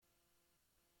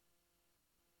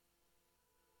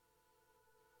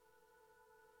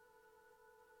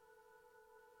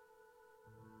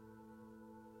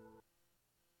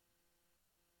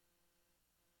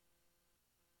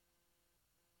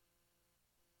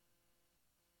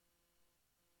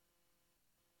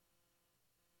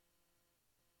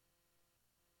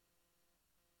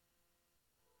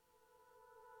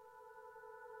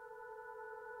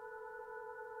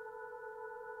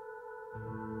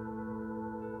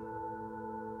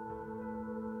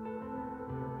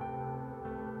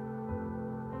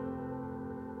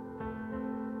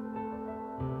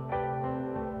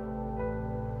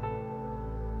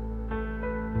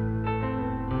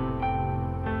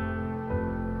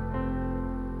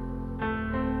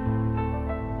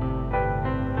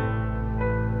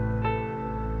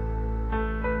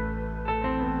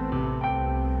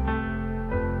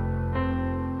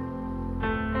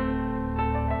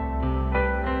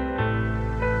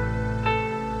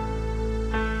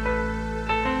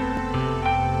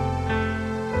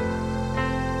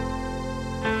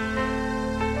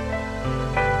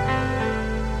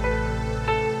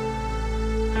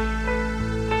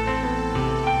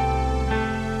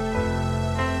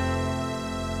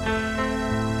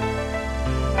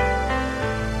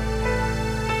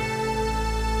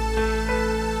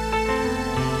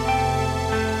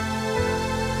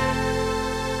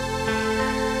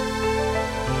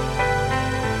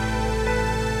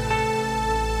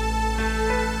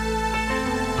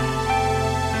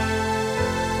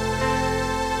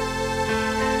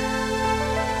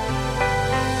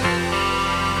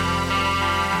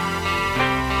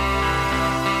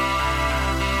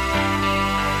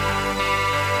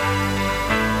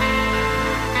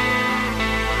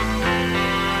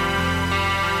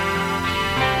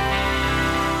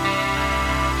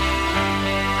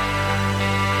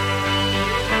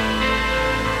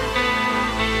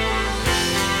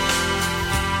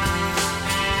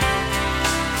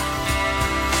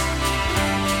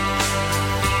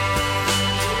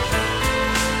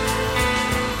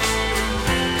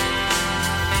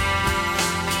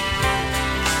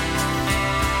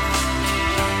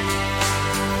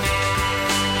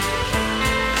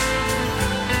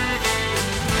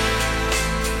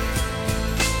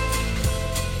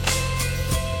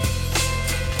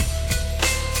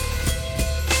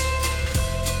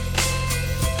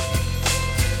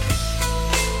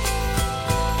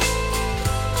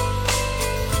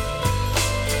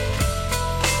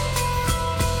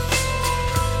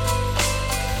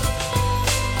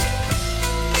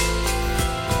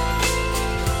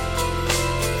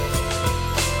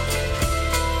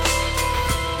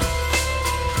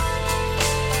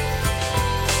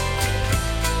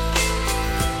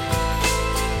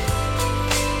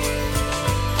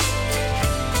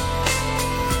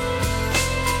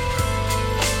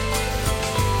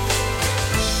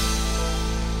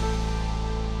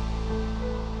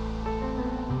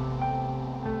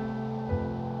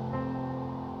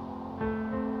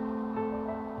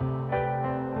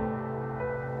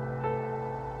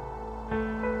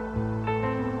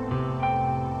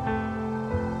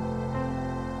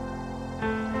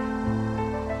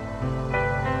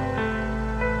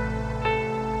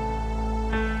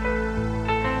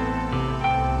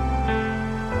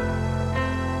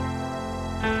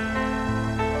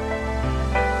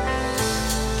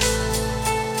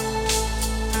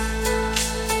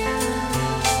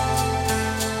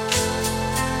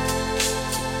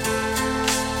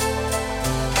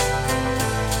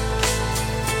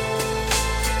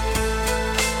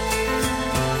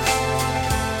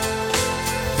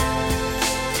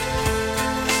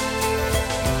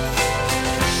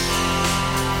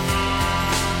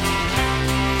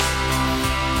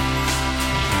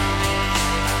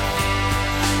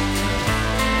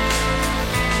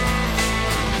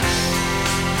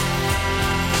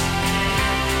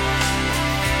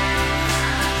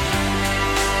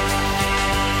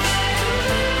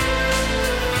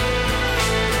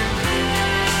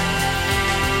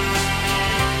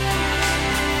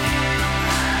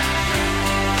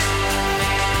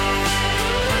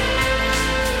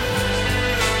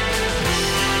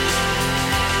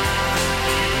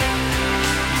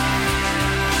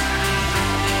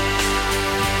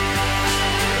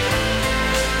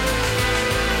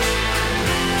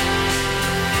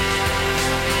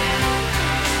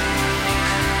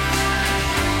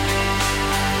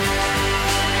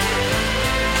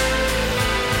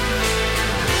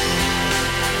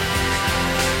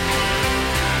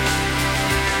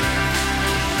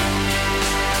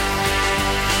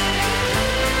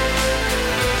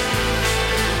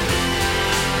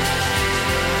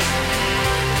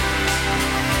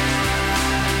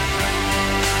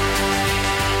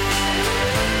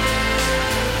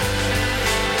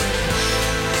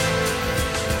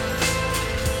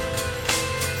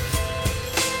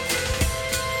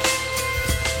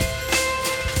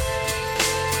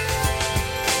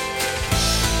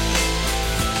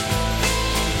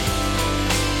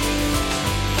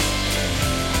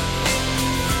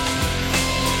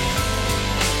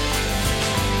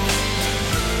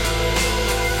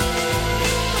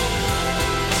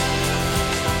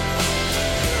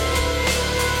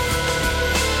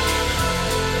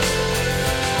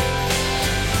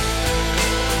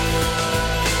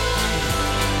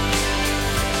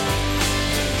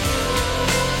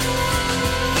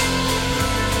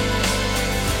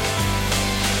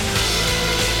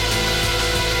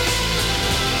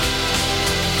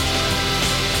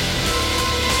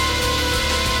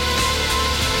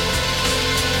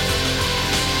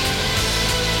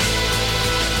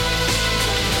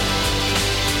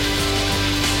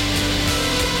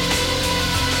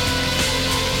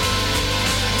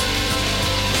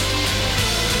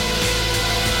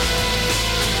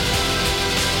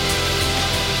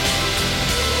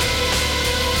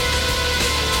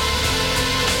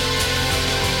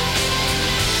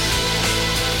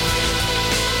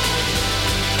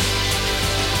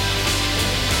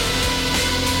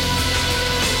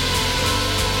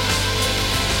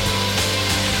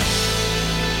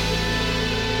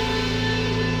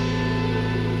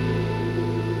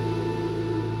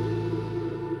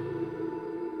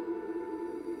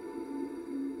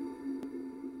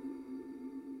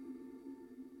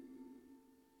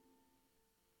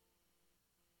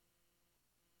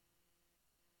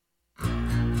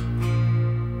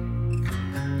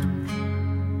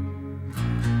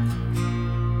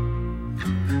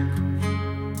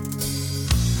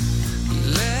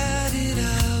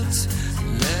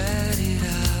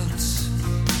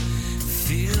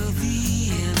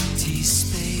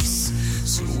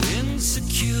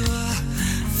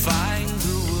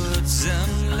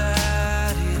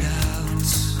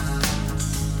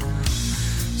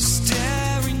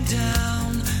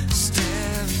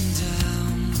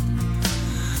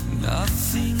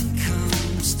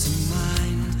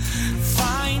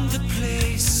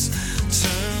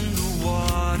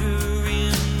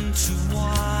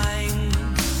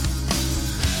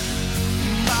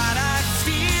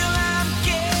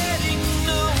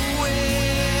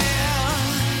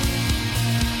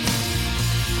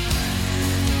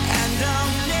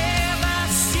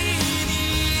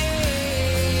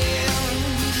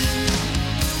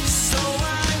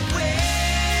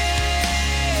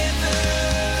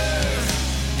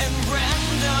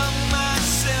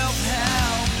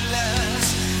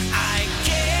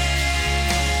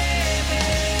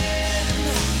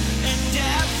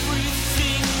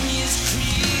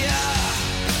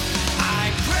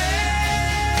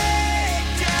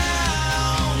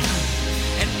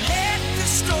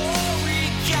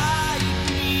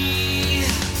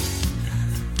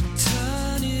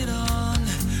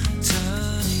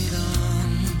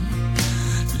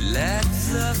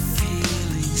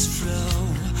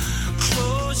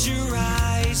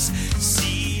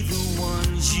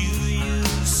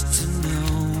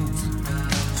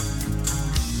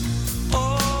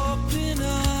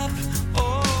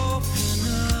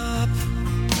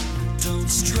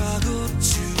struggle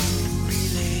to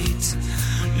relate.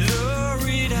 Lure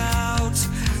it out,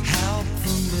 help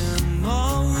the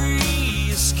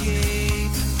memory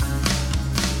escape.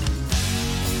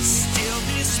 Still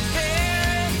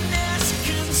despairiness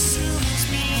consumes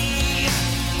me,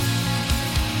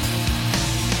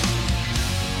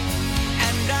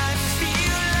 and I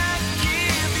feel like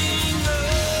giving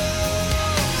up.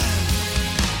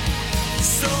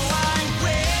 So I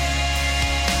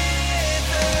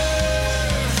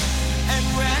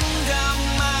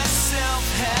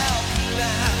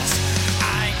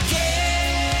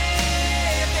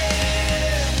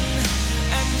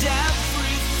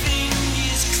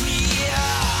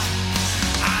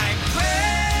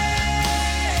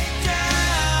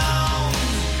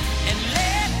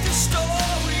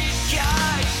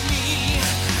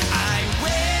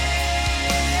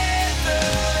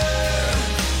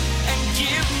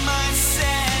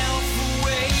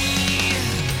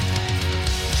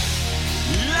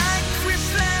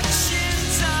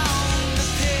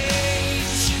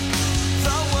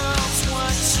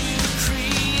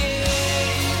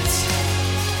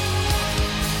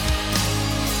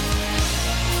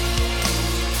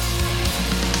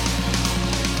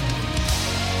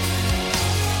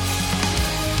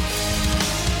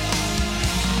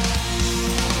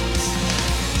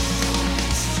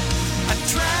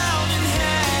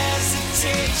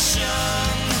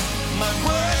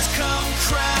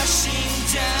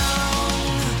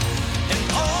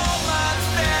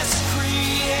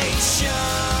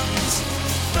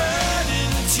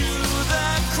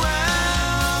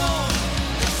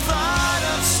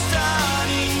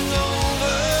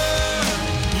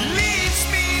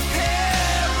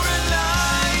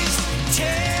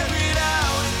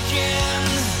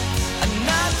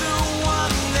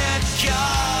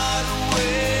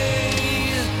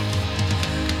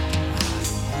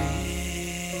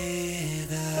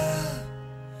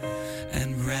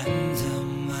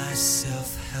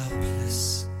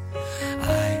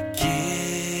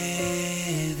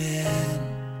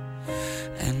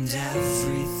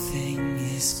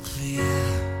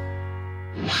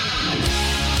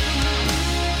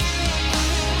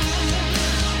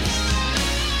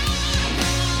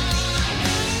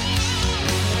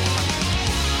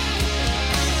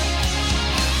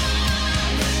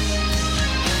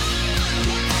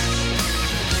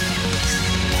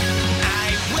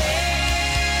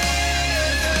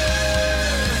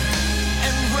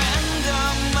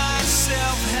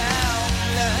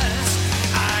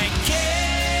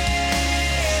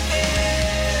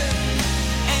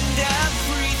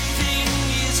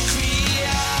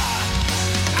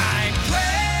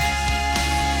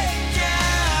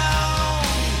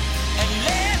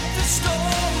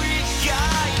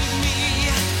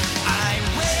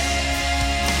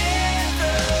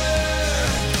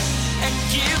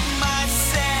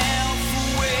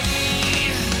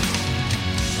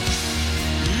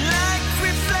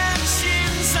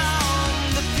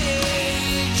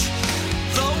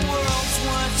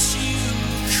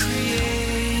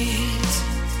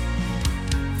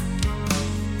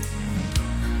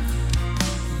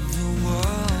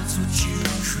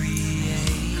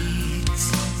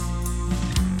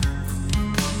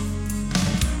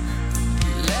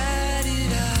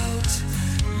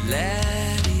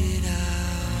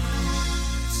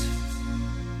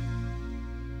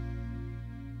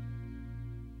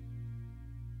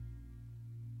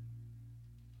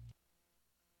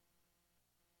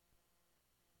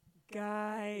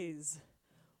Guys,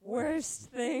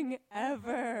 worst thing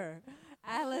ever.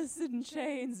 Alice in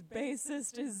Chains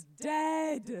bassist is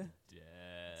dead.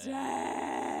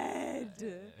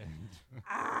 Dead.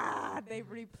 They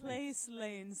replace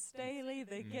Lane Staley.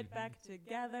 They get back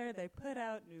together. They put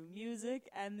out new music,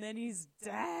 and then he's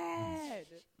dead.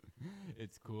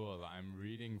 It's cool. I'm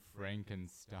reading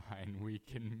Frankenstein. We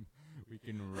can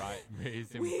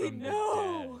raise him from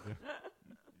the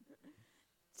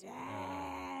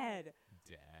dead.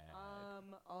 Dead.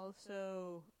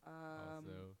 Also,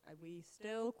 we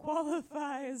still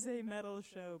qualify as a metal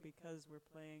show because we're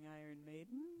playing Iron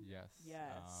Maiden.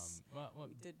 Yes. Well,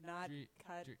 we did not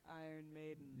cut Iron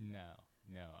Maiden. No.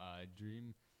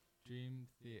 Dream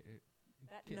Theater.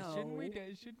 No.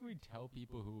 Shouldn't we tell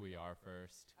people who we are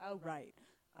first? Oh, right.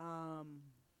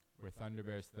 We're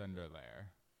Thunderbear's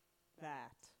Thunderlair.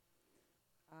 That.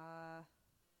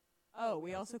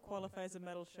 We also qualify as a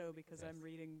metal show because I'm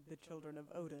reading The Children of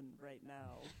Odin right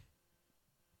now.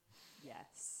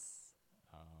 Yes.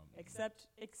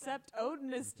 Except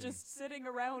Odin is just sitting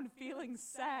around feeling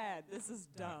sad. This is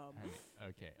dumb.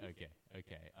 Okay.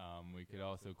 We could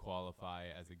also qualify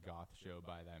as a goth show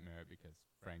by that merit because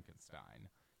Frankenstein.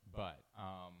 But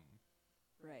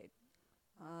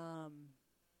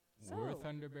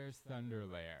Thunderbear's Thunder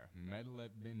Lair, Metal at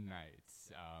Midnight.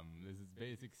 This is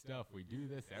basic stuff. We do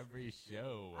this every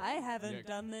show. I haven't Yeah,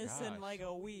 done this in gosh. like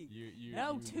a week. You,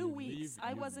 No, you 2 weeks. leave- I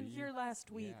you wasn't leave- here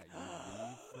last week. Yeah, you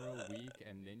leave for a week,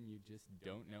 and then you just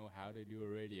don't know how to do a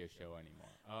radio show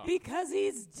anymore. Oh. Because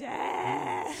he's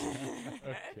dead.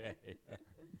 Okay.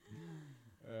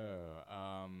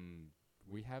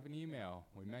 We have an email.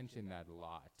 We mentioned that a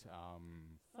lot.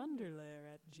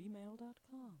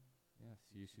 Thunderlair@gmail.com. Yes,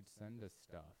 you should send us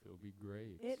stuff. It'll be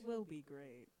great. It will be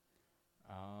great.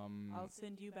 Um, I'll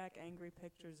send you back angry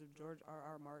pictures of George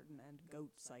R.R. Martin and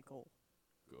Goat Cycle.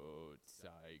 Goat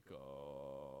Cycle.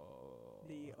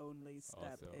 The only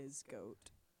step Also- is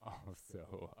goat.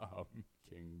 Also,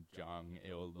 King Jong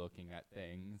Il looking at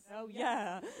things. Oh,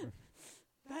 yeah.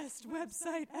 Best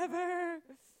website ever.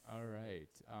 All right.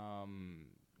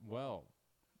 Well,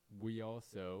 we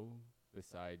also,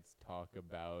 besides talk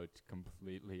about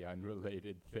completely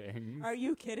unrelated things. Are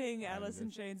you kidding? I'm Alice in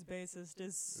just- Chains bassist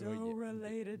is so Well, yeah,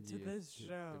 related to yes, this the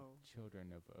show.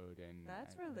 Children of Odin.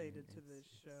 That's I mean, related to this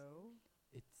it's- show.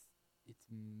 It's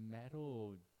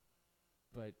metal,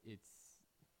 but it's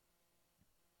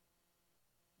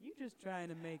You just trying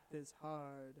to make this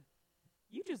hard.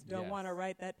 You just don't want to Yes.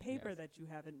 write that paper Yes. that you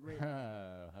haven't written.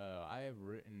 I have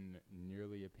written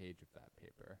nearly a page of that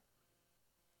paper.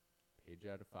 Page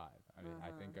out of 5. I mean,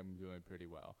 I think I'm doing pretty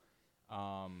well.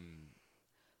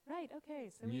 Right, okay,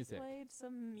 so Music. we played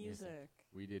some music.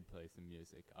 We did play some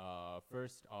music.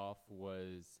 First off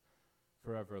was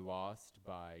Forever Lost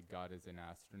by God is an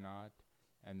Astronaut,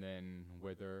 and then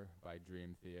Wither by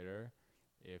Dream Theater.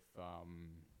 If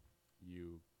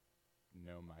you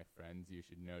know my friends, you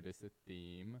should notice a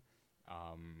theme.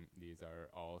 These are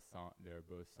all they're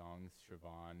both songs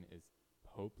Siobhan is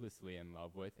hopelessly in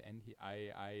love with, and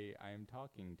I am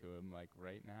talking to him like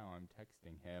right now. I'm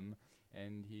texting him,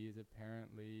 and he's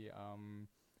apparently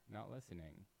not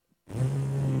listening.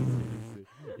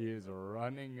 He is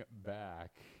running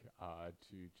back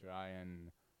to try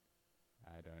and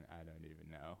I don't even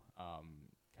know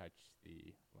catch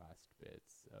the last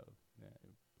bits of the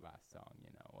last song,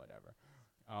 whatever.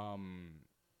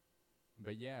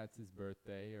 But yeah, it's his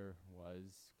birthday, or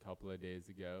was a couple of days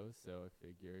ago, so I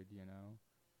figured,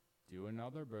 do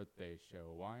another birthday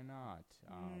show. Why not?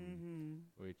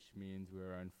 Which means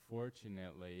we're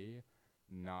unfortunately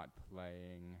not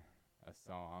playing a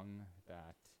song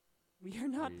that We are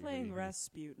not We- playing we-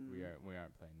 Rasputin. we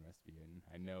aren't playing Rasputin.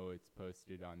 I know it's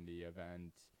posted on the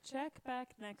event. Check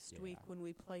back next Yeah. week when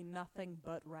we play nothing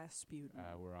but Rasputin.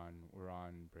 We're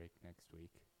on break next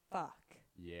week. Fuck.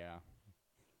 Yeah.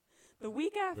 The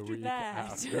week after The week that.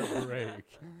 after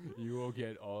break, you will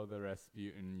get all the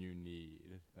Rasputin you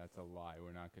need. That's a lie.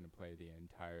 We're not going to play the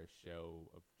entire show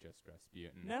of just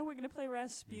Rasputin. No, we're going to play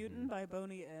Rasputin Mhm. by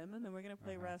Boney M, and then we're going to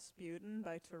play Uh-huh. Rasputin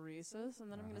by Teresa's,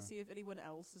 and then I'm going to Uh-huh. see if anyone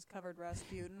else has covered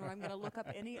Rasputin, or I'm going to look up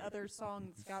any other song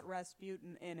that's got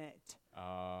Rasputin in it.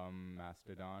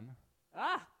 Mastodon.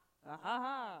 Ah!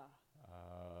 Ah-ha-ha!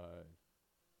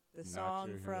 The Not song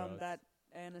sure who from else. that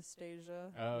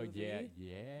Anastasia Oh, movie. yeah. We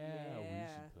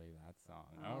Yeah. should play that song.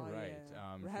 Oh, All right. yeah.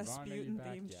 Siobhan, are you Rasputin back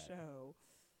themed yet? show.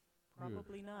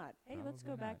 Probably not. Hey, let's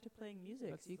go Probably back not. to playing music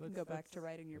Let's- so you can let's- go back let's- to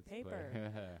writing your let's play.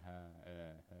 paper.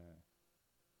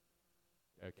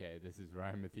 Okay, this is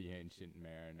Rhyme of the Ancient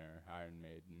Mariner, Iron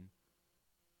Maiden.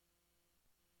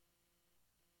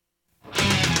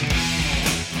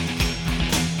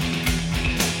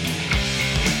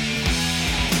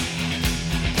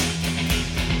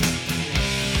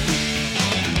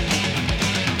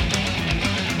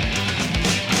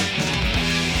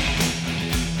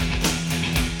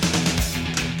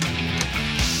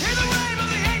 In the rhyme of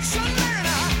the ancient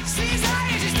mariner, sees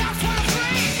age, he stops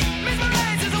 23.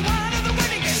 Mesmerized as a wand of the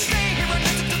winningest string. He runs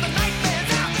into the nightmares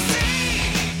out the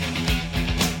sea.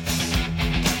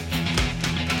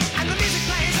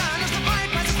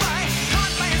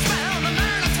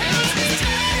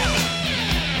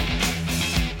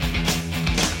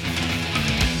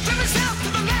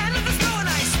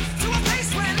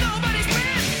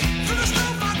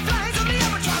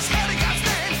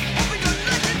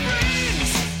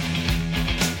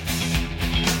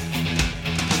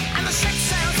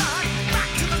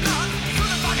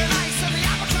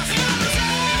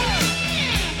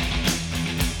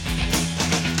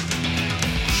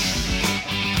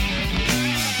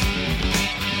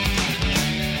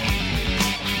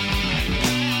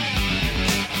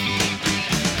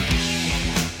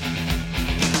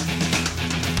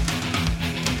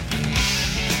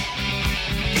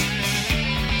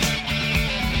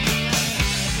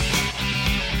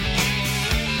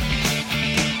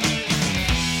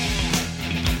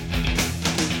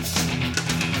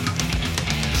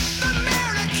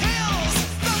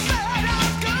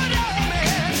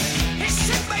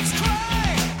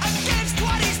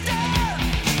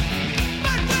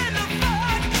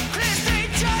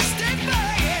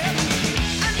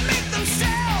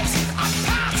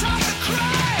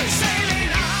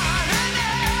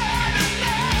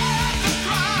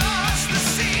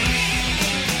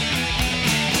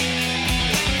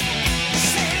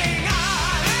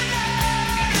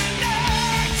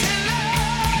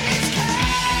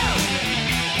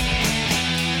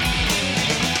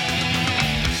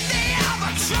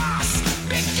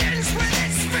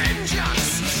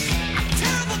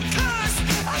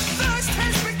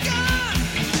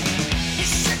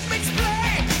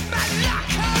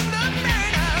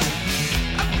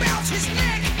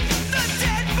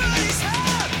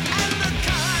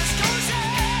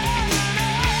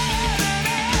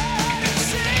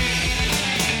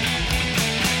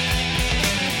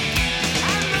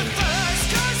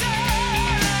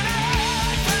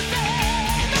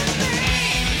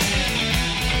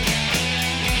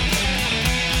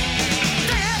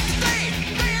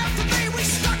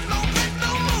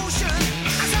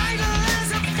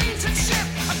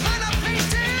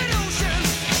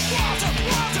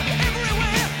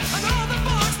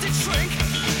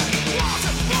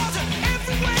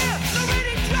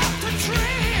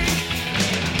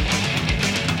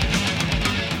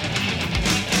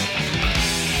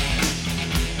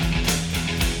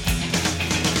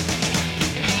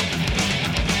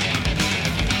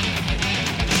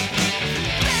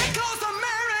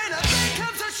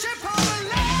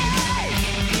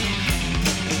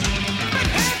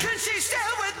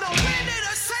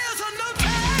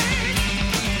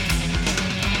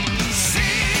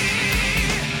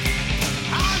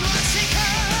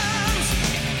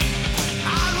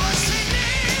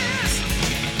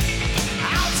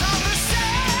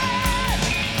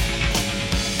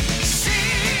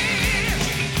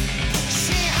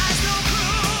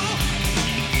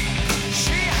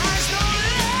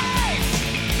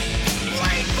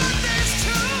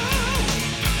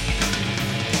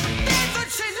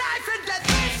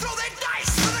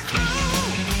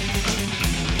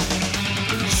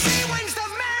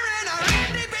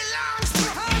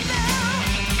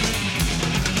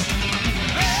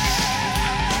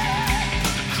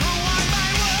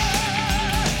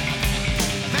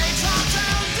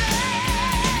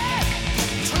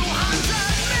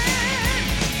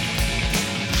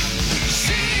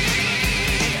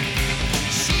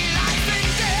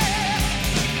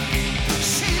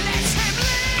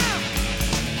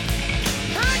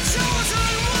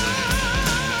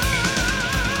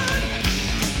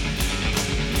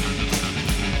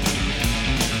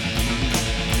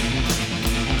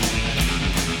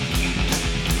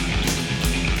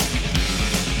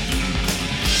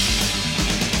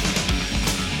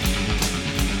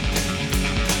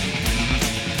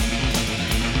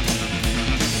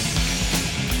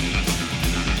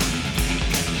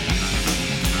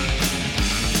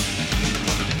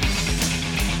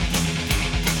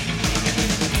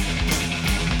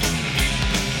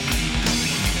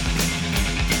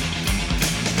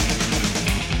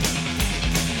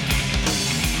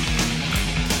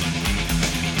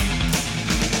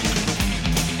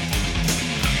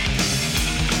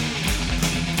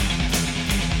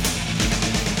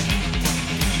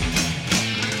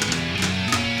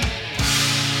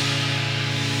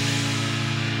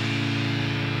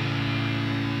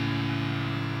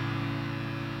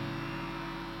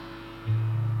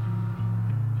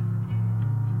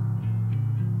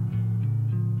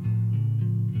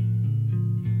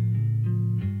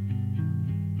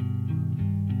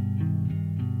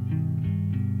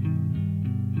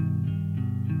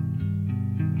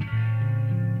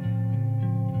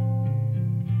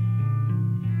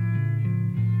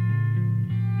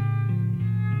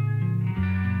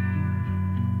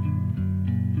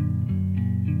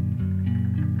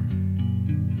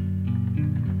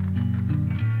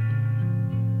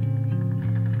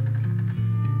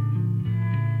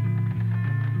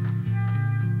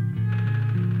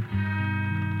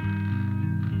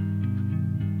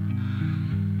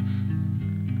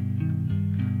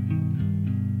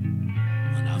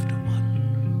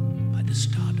 the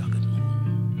star-darkened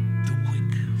moon, too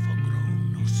quick for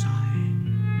groan or sigh.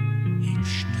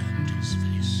 Each turned his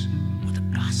face with a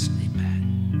ghastly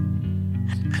bang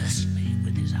and cursed me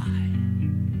with his eye.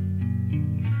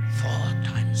 4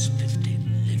 times 50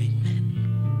 living men,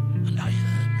 and I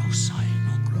heard no sigh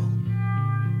nor groan.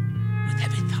 With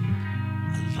heavy thump,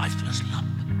 a lifeless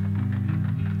lump,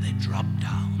 they dropped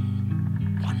down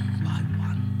one by one.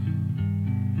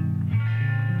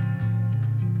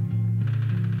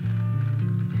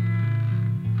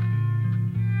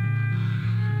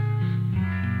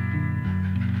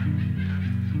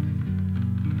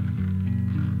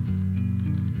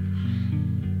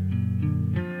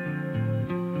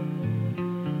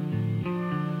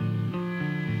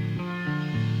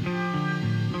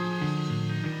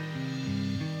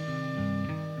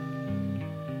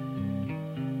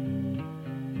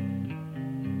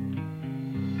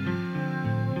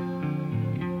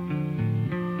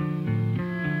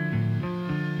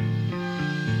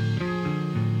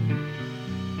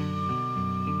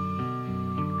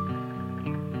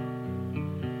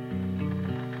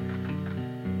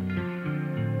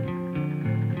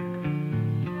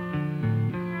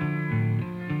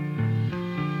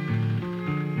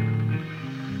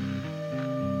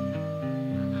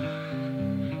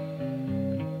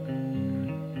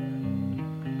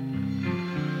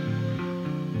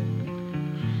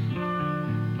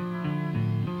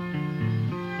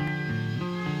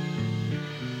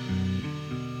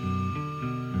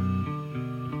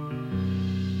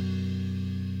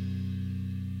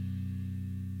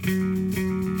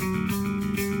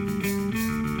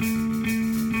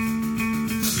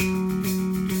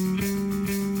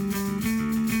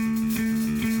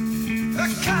 The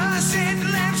cursed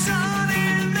lives on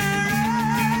in their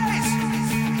eyes.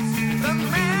 The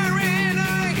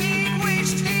mariner, he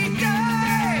wished he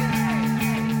died,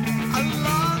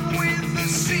 along with the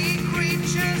sea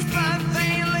creatures, but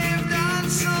they lived on,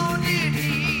 so did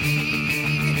he.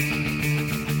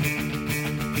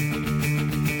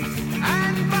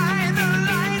 And by the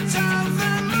light of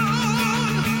the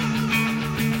moon,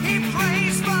 he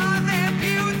prays for their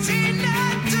beauty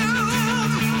not doomed.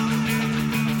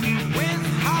 With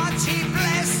heart he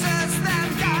blesses them,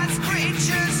 God's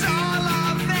creatures, all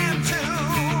of them too.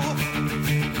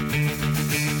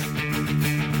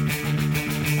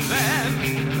 Then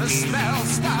the spell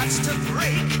starts to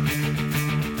break.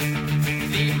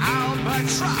 The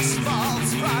albatross falls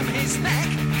from his neck,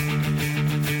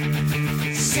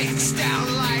 sinks down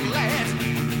like lead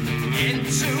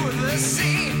into the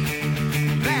sea.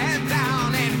 Then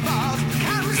down it falls,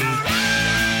 comes around.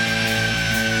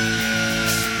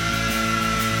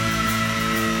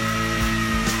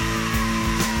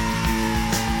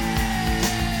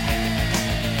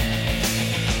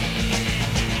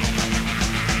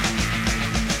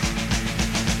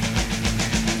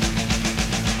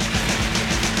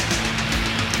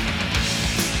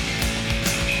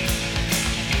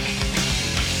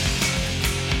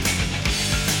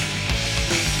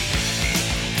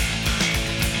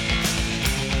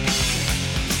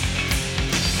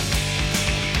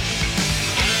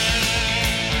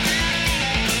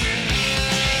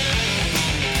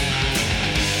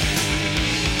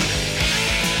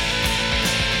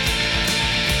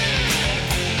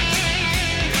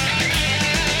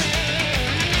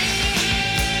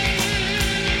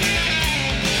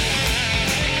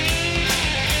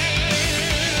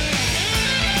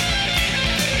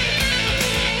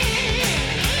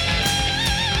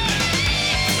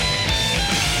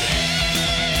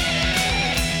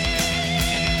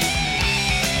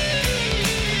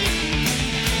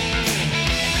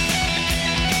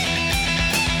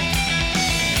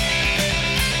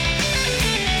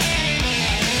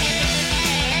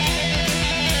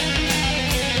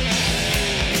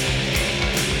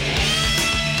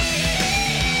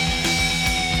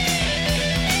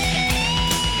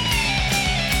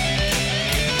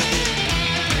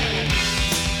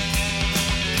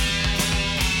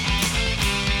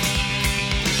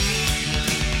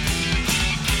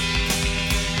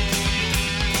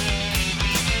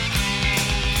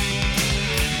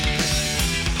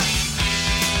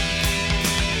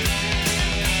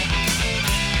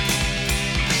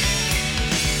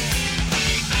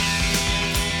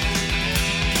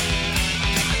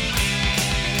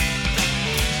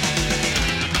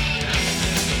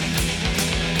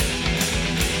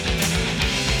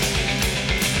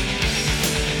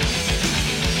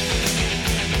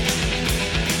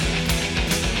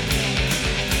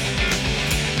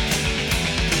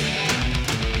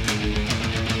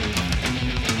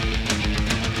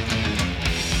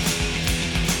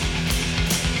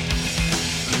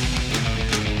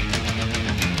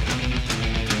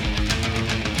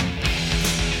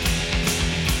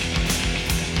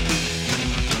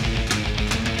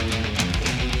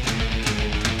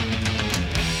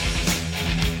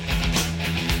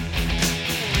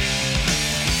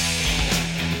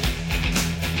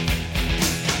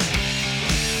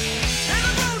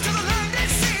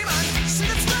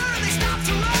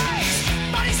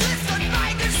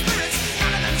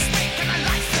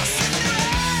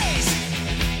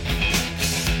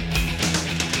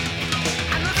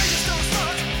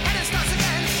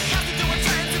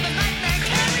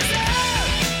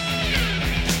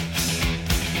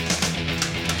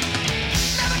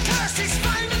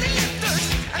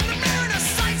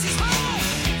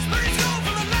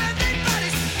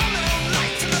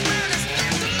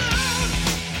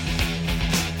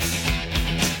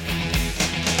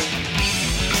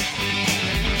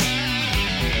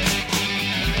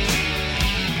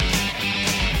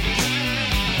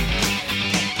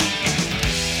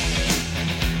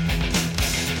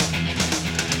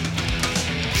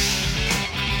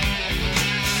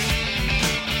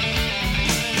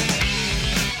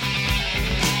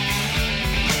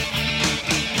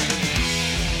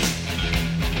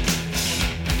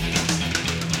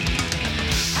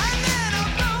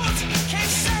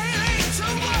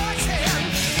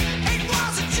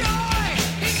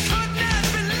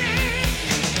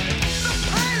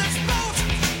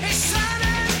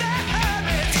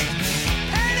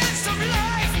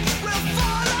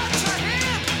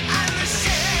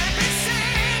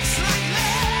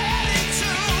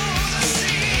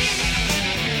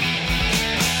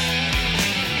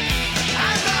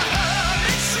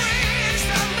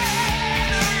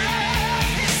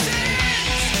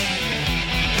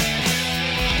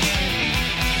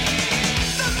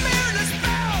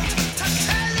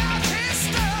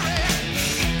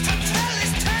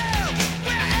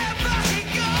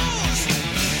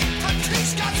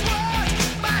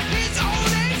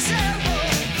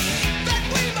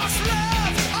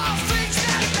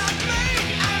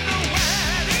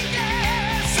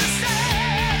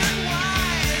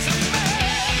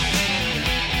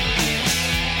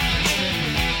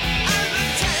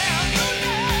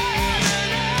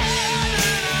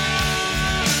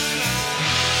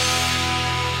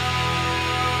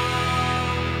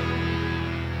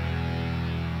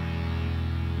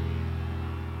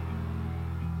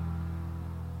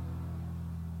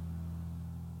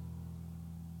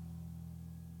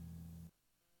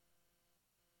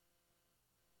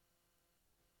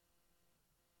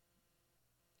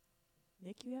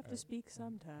 Nick, you have to speak I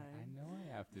sometime. know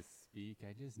I have to speak.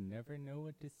 I just never know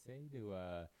what to say to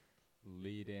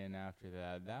lead in after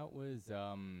that. That was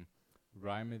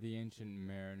Rhyme of the Ancient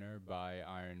Mariner by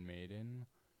Iron Maiden.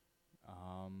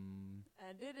 And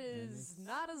it is it's-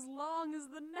 not as long as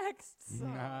the next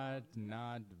song.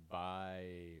 Not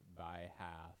by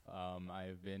half. I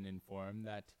have been informed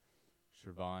that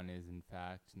Siobhan is in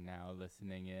fact now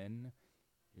listening in.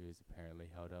 He was apparently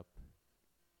held up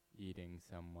eating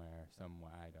somewhere.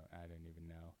 I don't even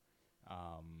know.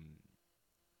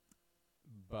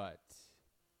 But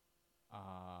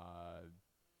I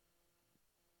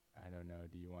don't know.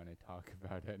 Do you want to talk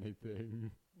about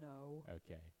anything? No.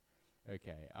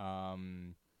 Okay.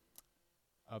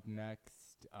 Up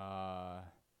next,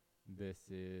 this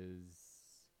is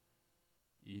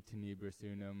E Tenebris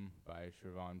Unum by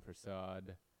Shravan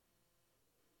Prasad.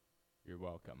 You're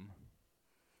welcome.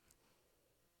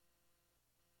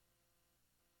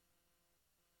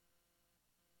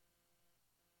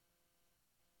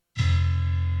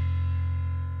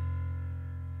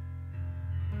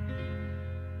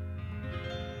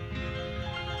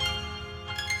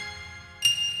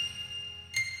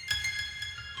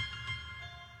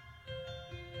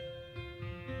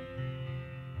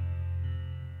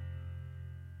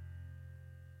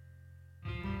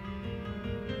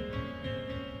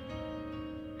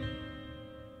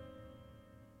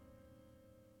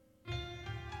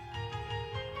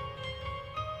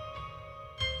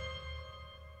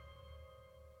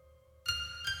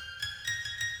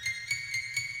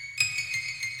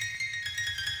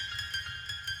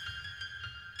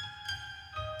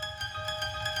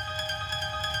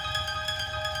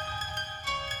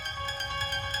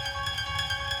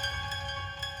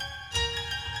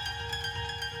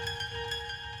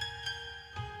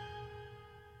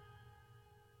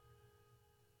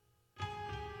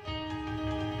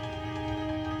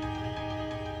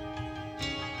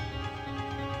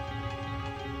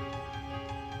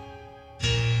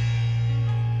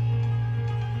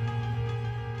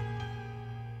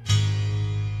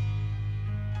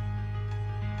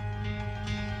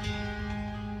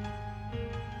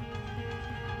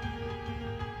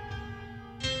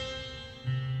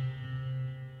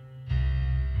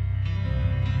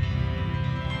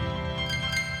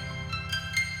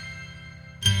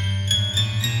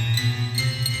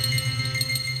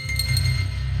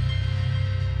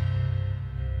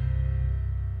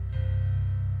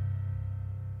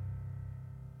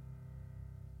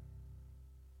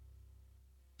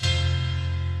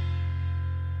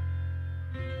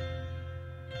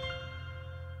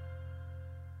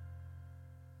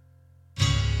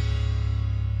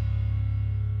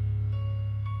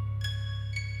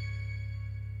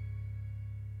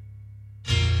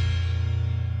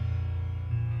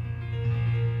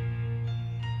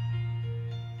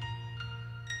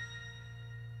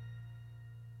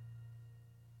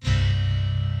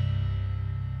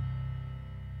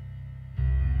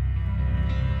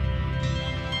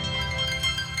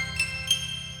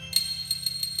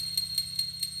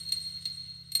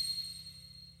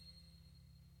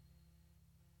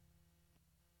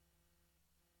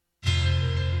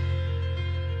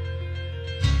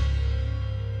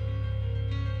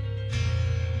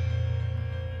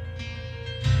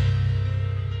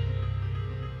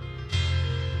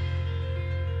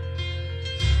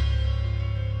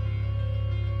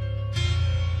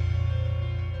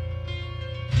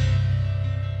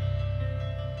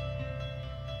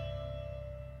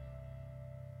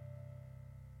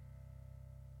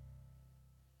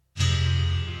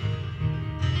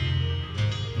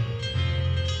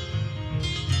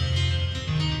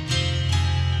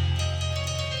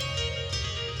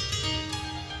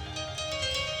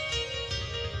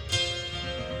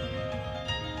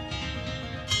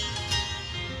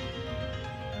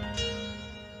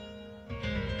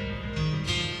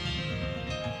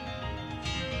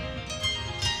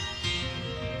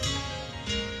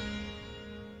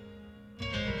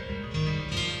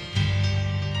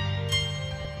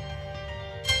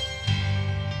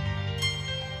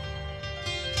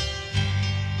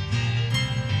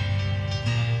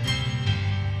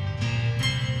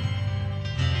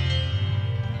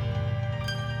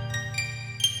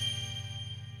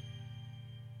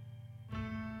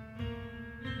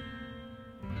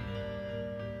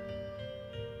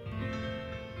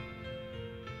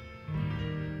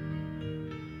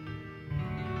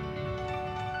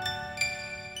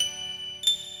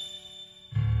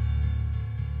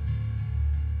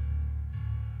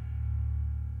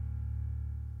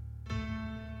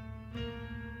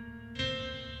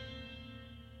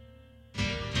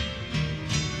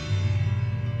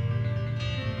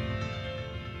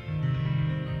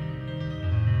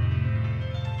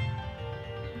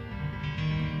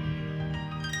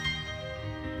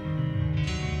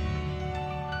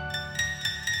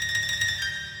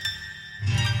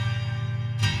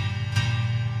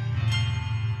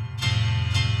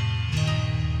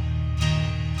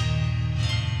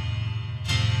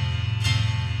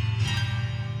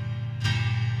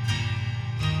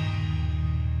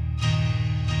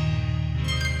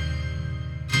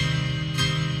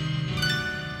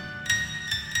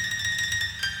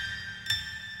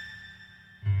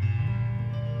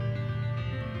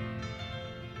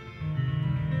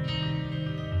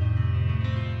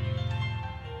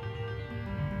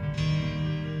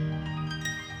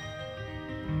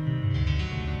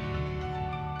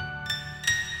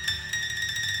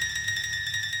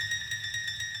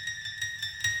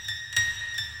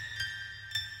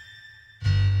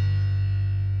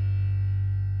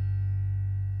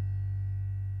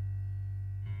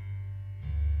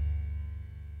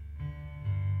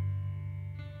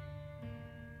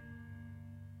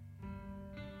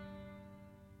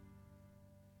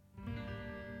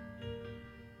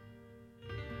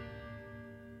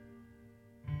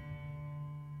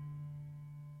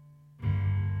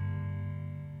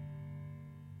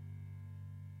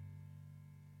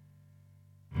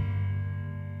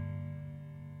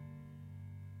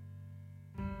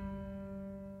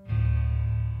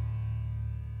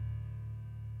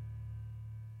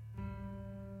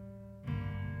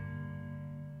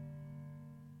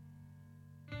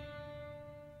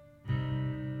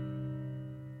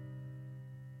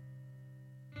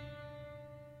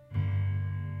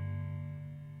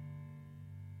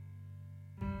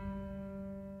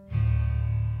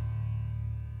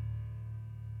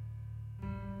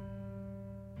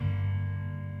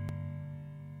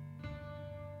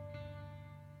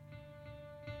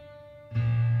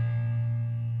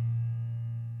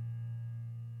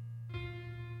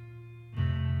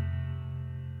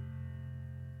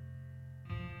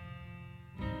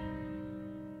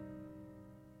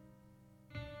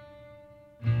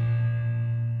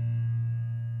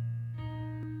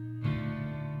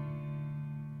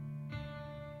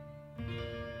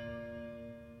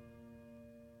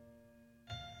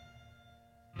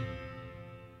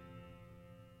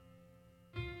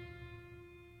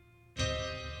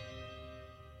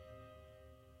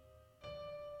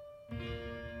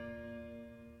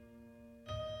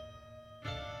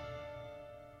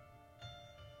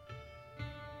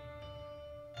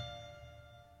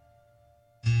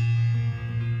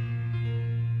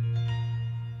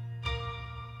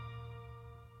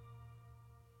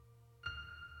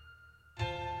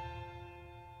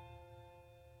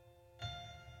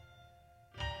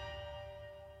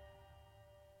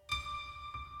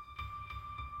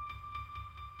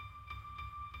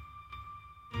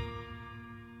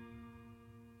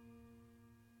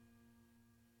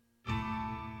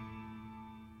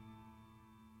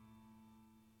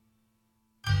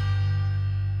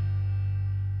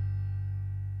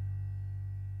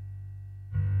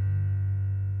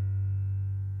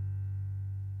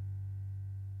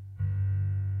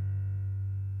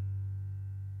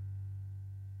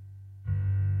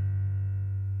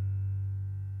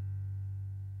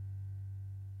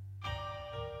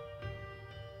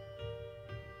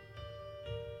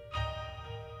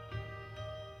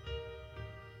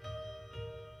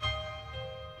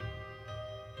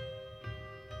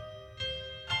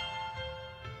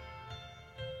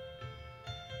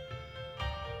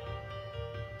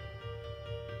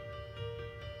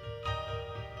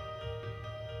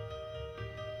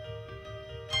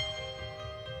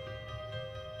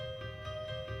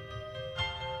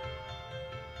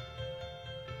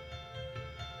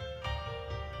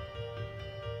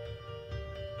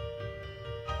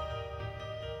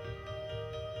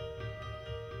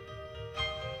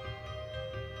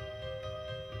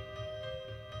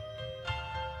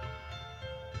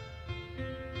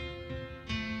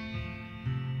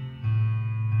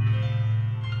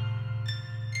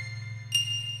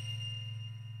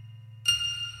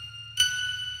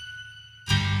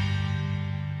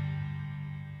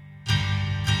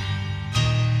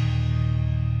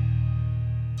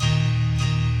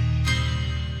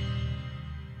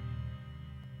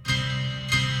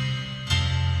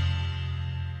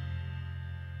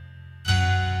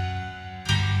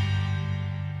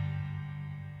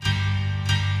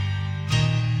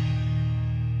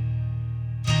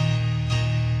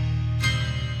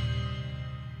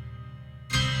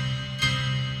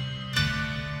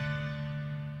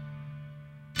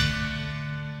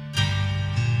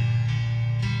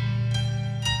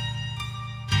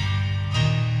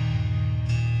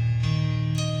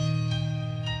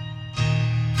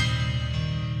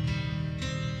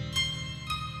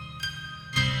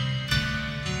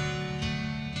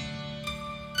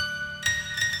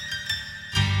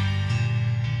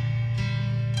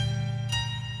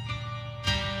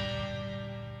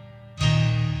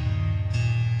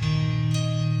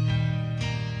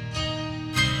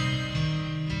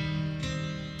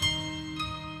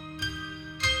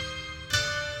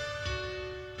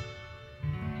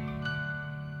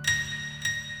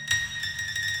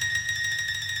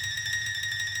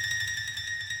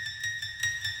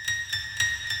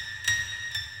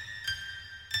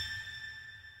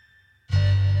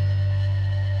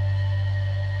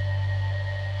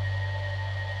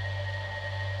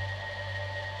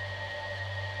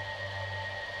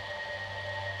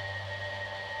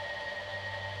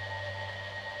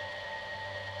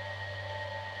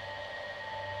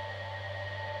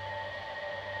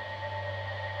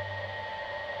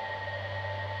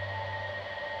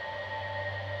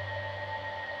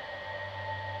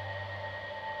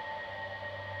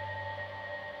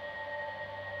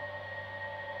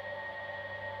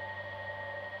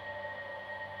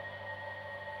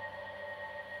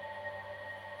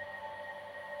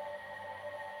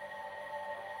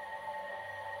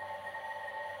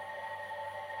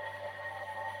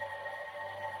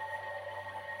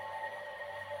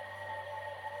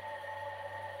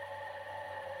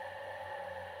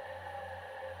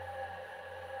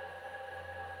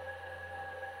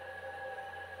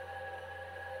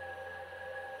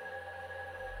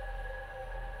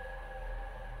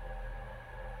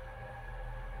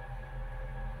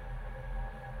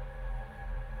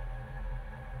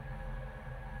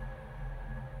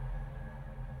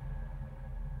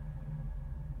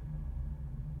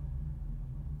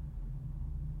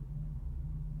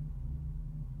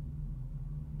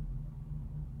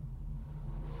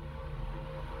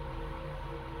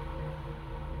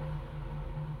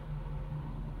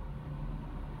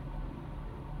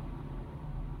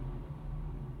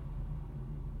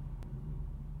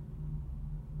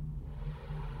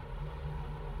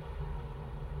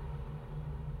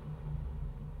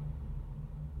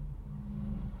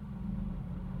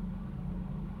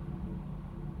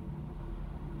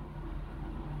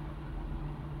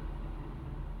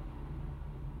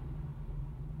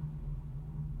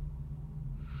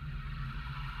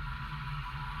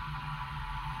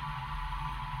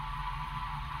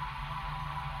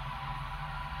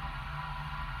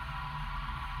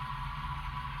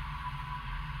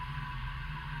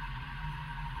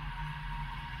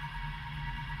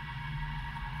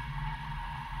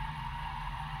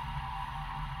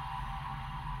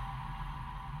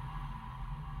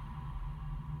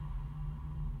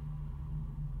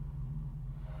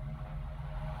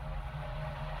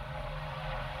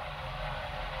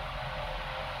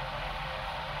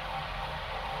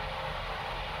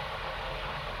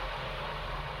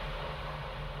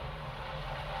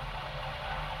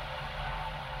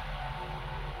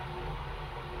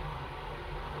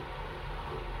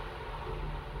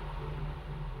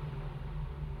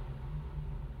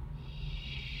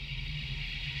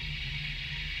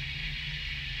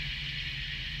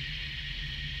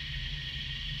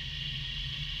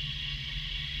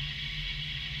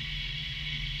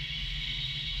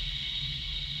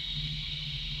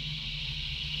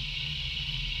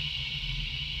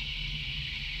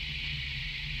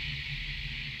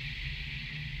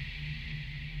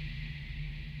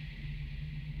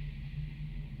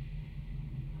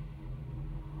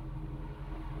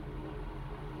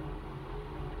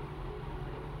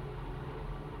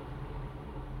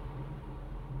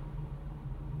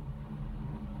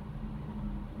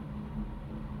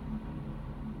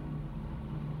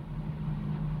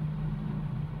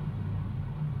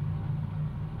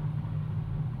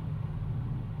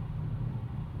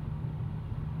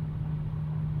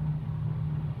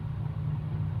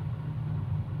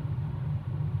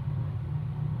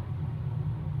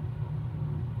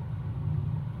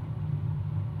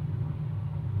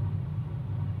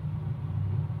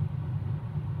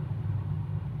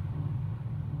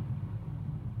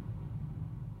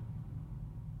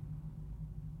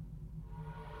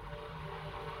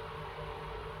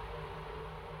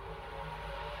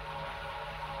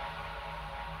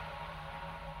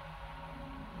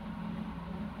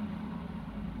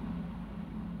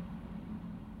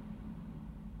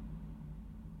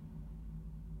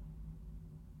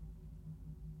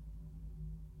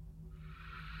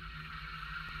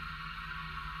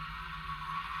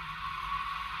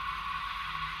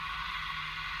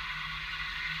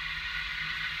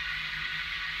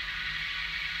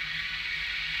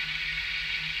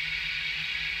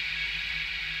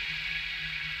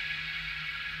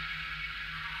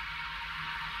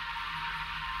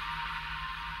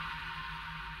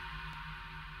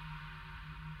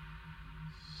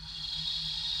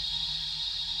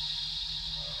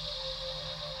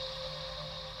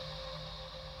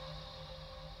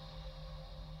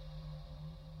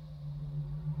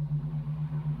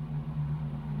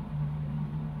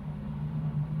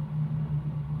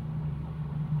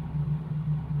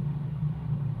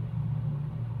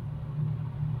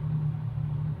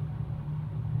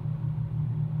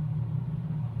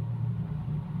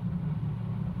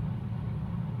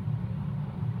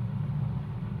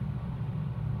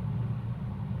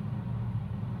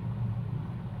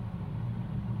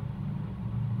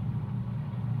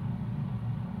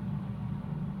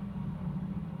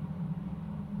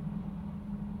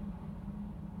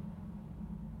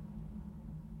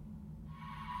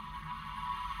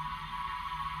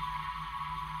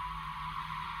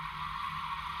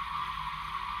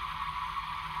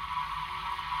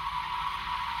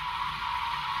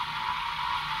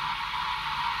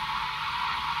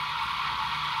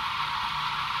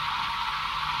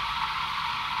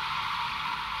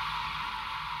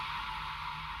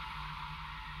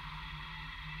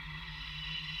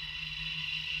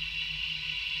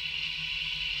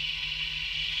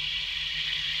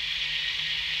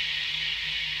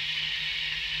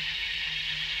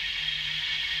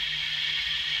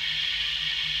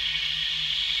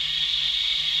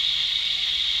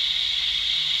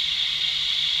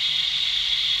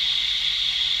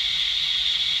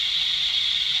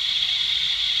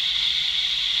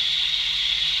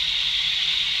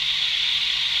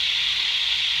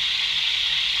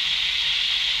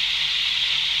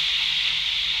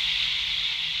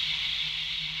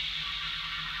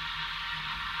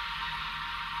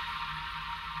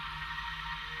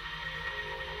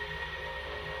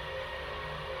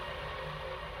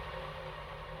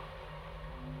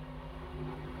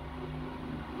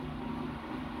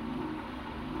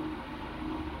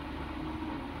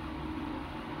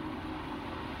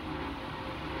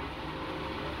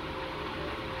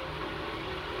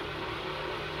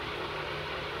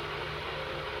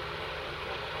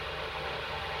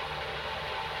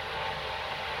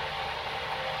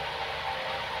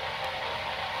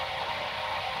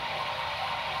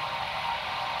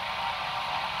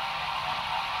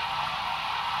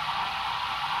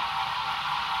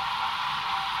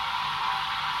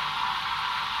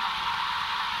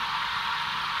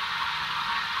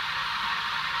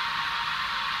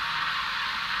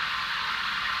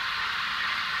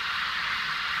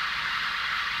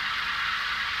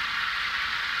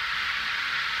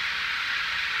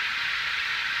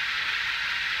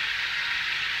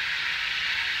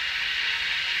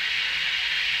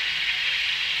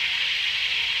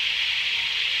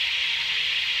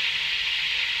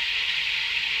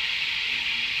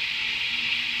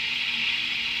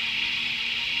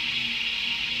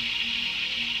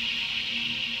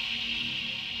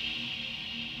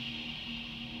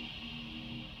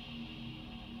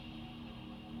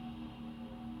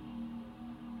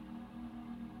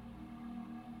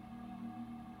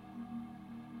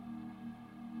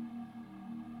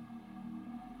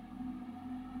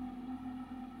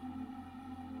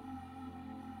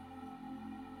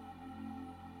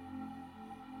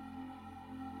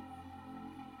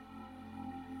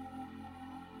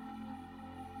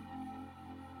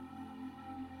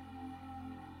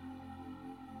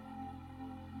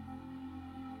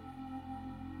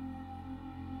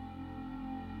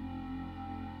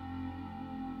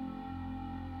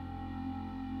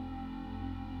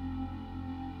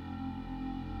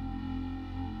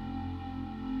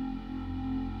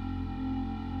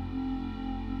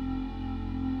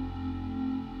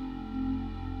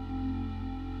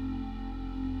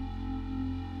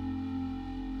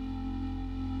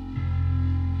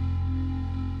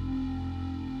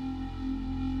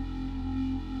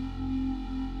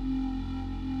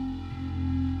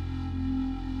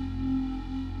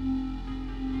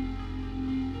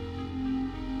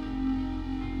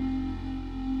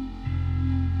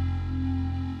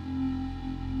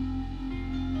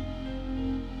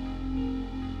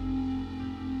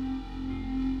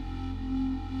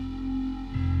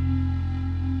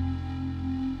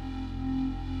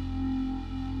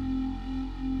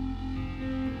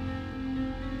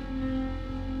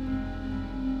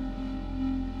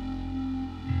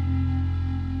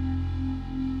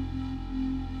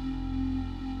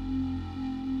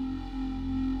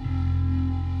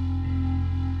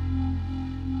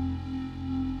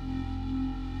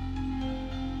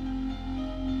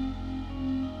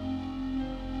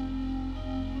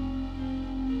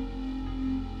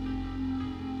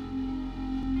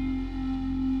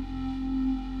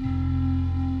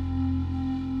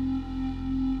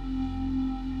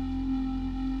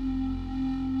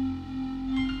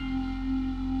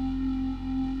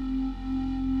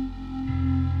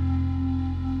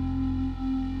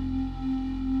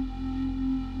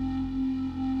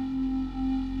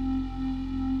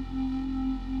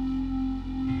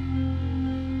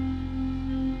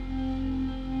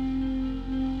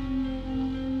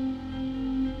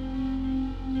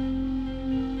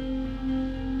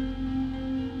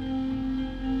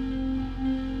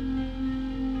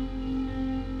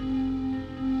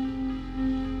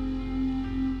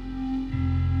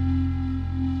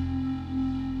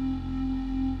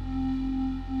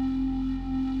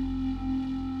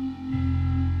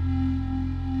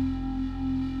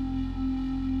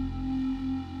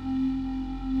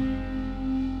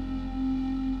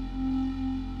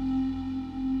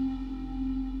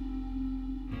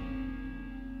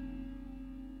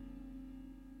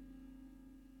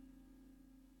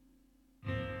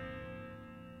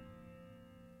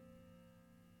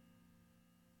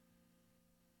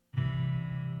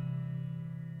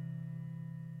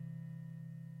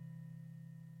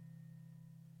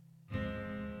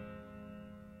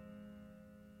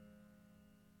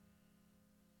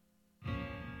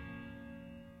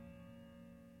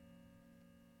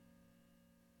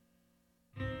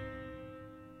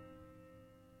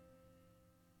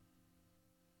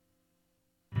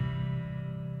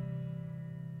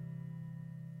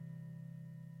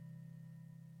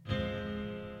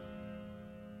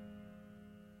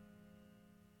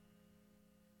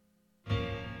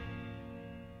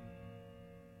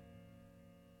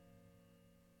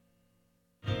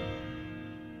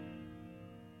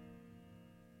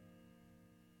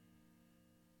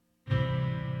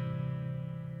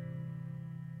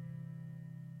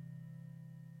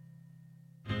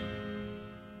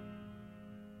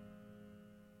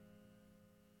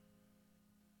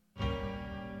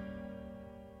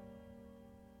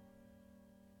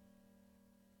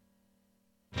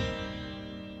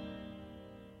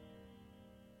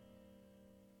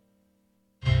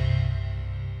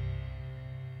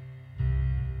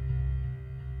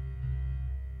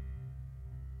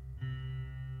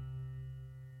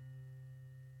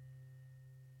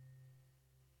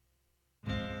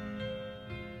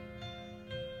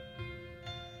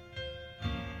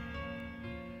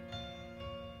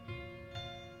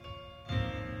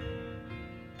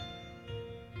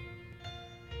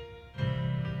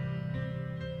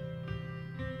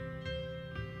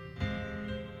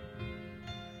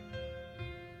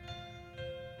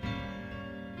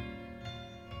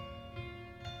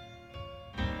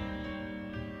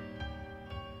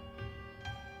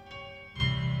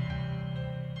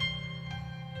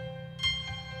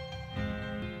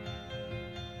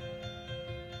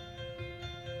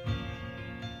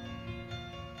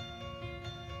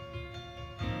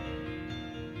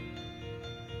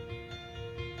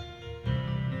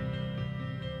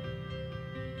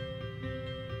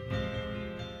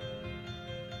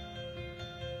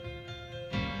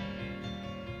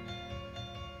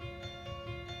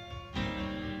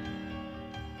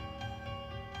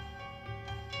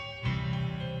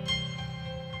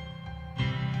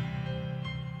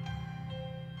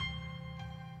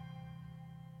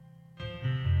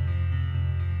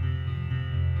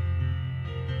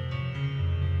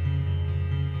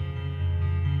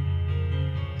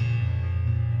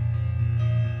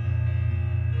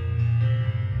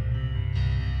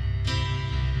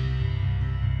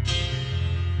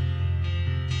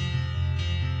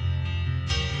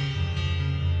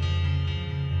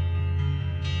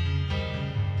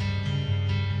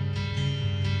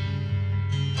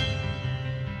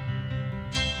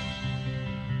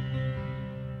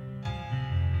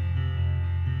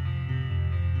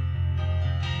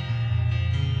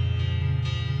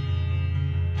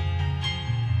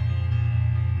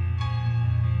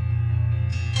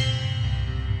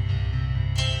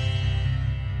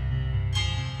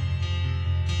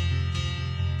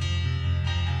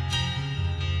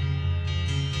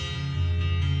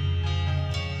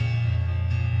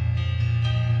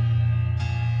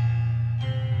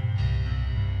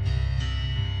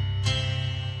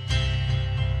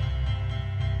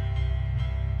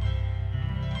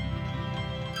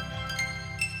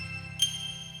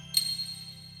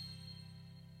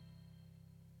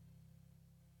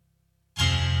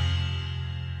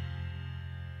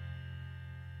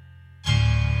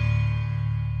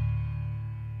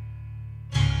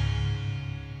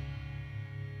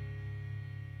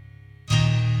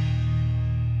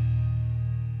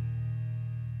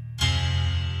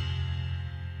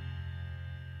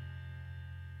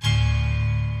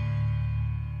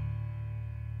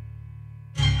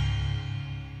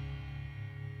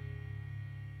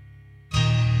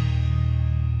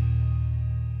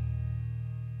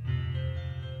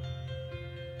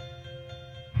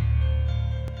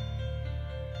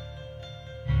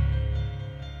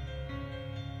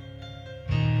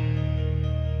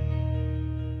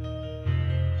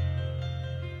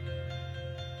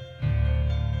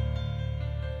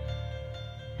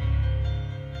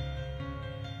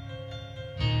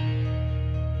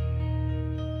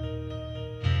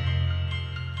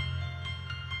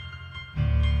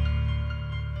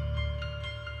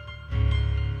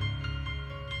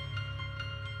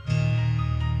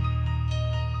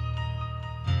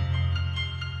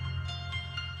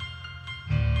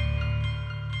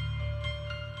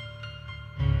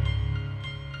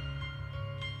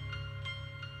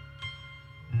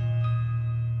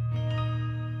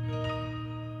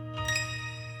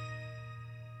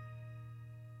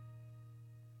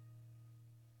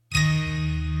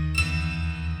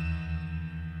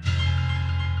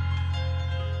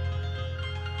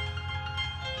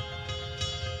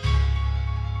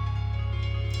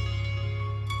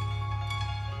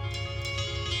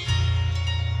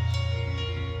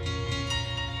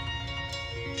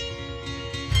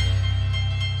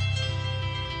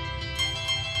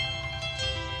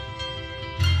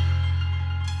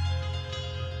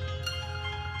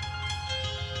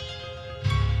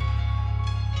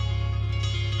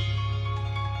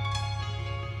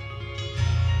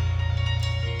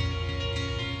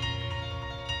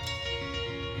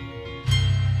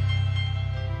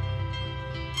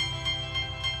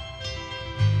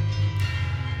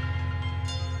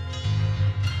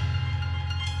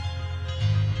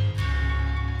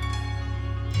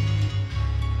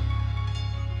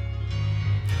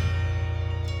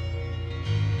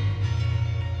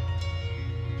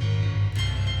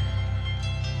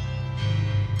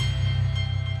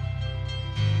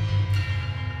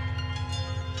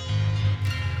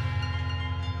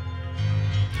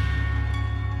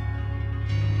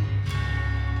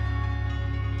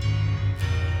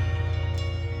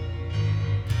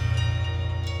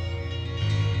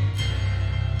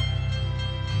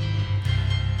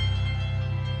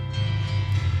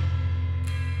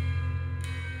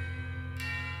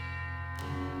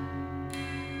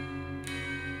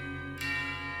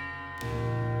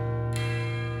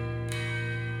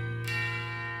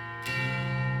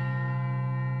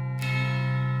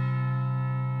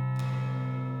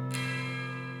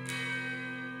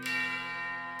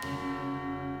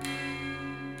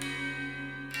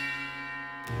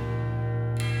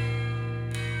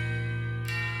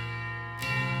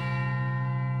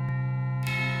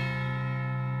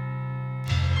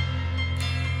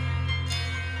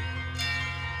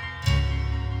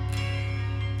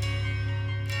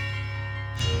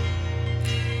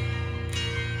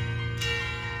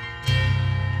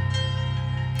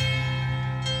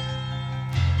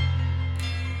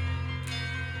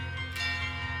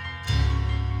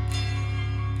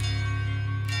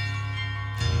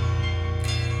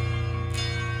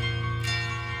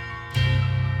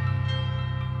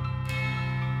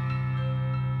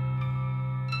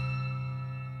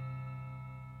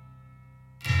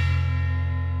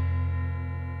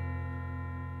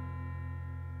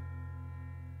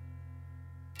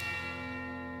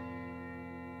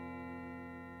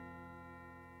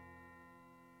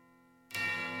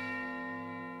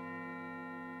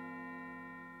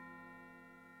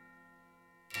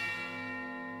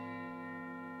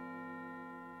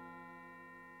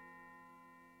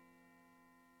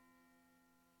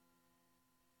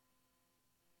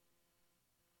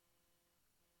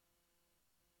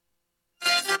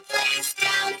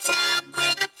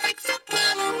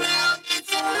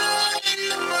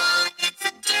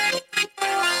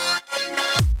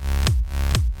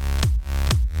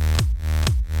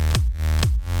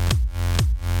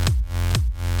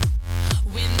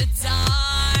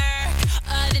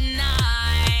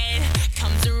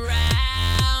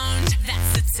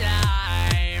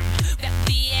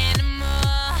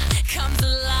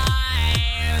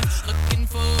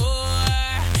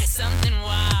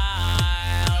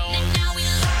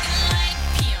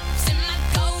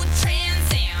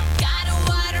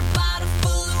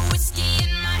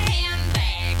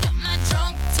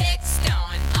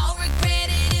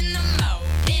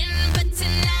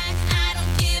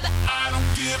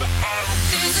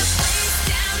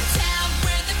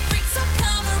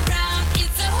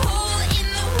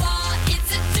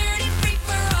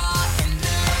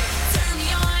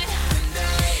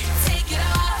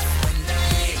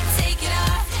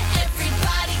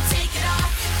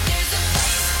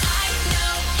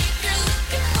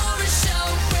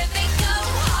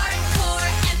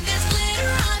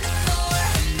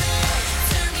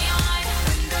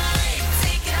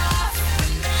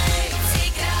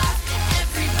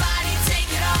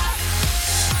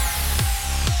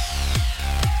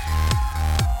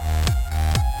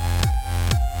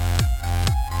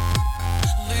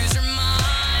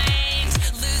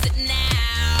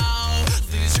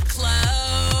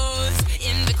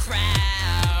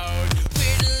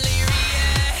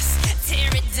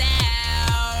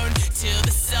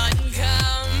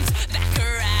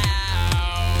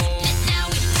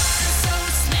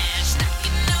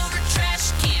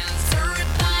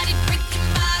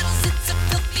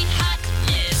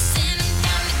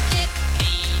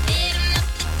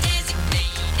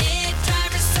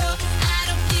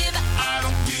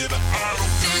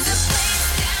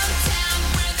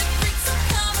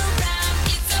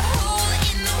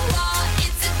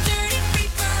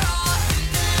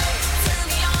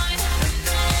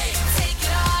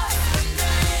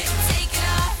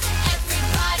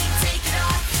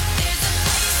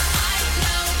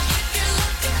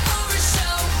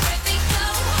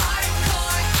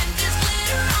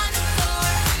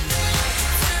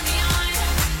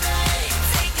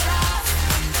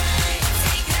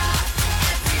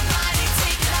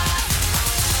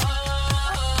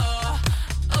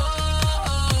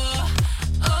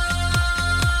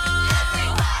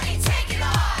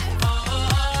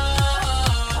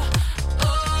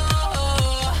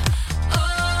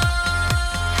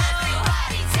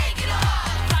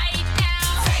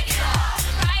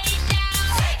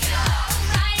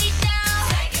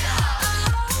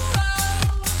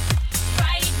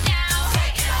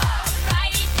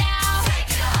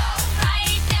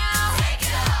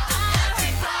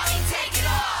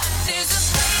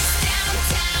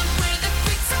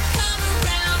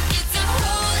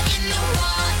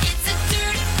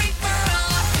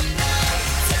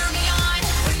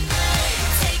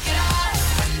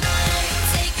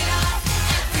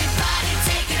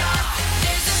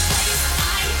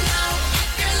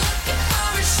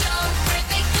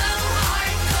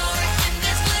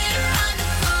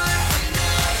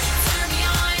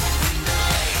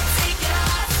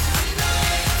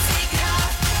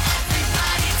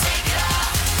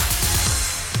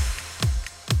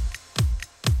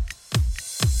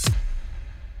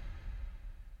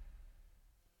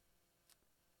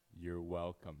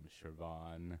 welcome,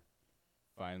 Siobhan.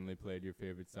 Finally played your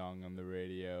favorite song on the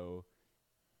radio.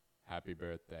 Happy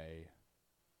birthday.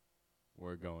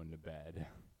 We're going to bed.